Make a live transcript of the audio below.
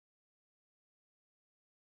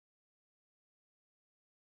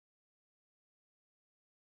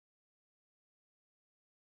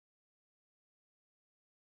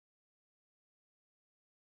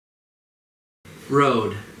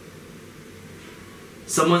Road.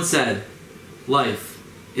 Someone said, life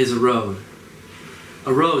is a road.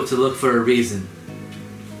 A road to look for a reason.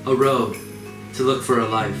 A road to look for a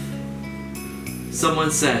life.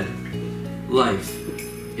 Someone said, life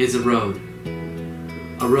is a road.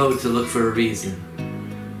 A road to look for a reason.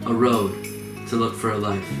 A road to look for a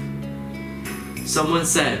life. Someone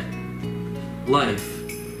said, life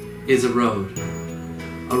is a road.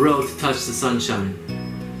 A road to touch the sunshine.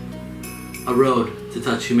 A road to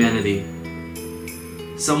touch humanity.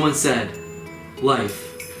 Someone said,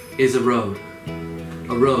 life is a road.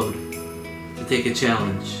 A road to take a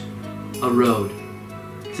challenge. A road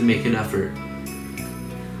to make an effort.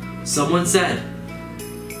 Someone said,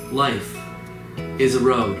 life is a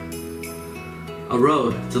road. A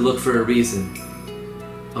road to look for a reason.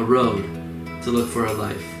 A road to look for a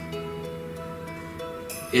life.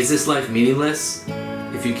 Is this life meaningless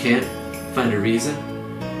if you can't find a reason?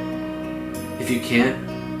 If you can't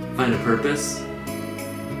find a purpose?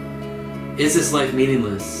 Is this life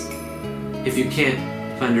meaningless if you can't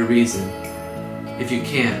find a reason? If you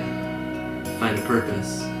can't find a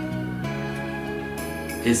purpose?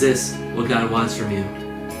 Is this what God wants from you?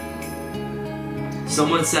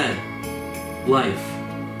 Someone said, life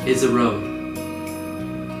is a road.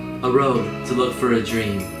 A road to look for a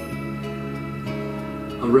dream.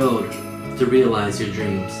 A road to realize your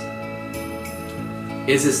dreams.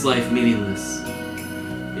 Is this life meaningless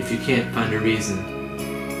if you can't find a reason?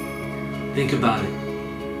 Think about it.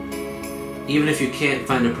 Even if you can't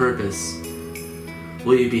find a purpose,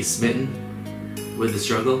 will you be smitten with the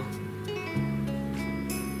struggle?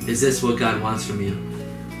 Is this what God wants from you?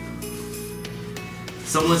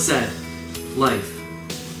 Someone said, life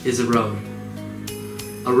is a road.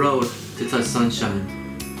 A road to touch sunshine.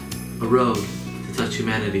 A road to touch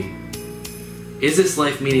humanity. Is this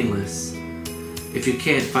life meaningless if you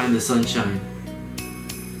can't find the sunshine?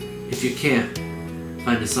 If you can't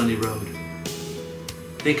find a sunny road?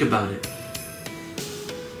 Think about it.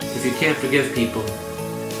 If you can't forgive people,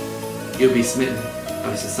 you'll be smitten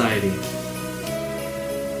by society.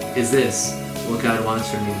 Is this what God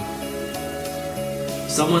wants from you?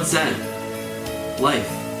 Someone said,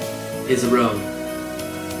 life is a road.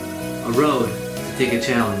 A road to take a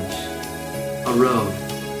challenge. A road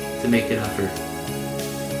to make an effort.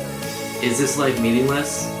 Is this life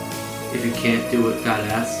meaningless if you can't do what God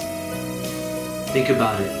asks? Think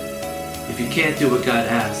about it. If you can't do what God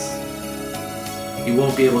asks, you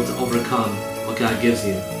won't be able to overcome what God gives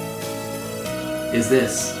you. Is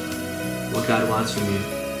this what God wants from you?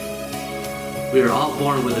 We are all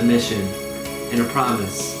born with a mission and a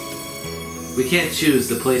promise. We can't choose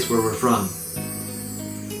the place where we're from.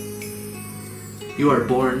 You are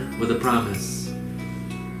born with a promise.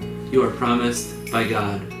 You are promised by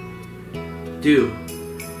God. Do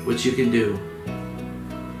what you can do.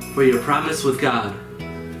 For your promise with God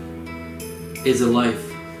is a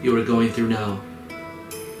life you are going through now.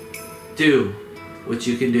 Do what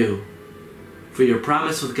you can do. For your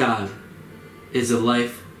promise with God is a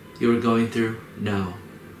life you are going through now.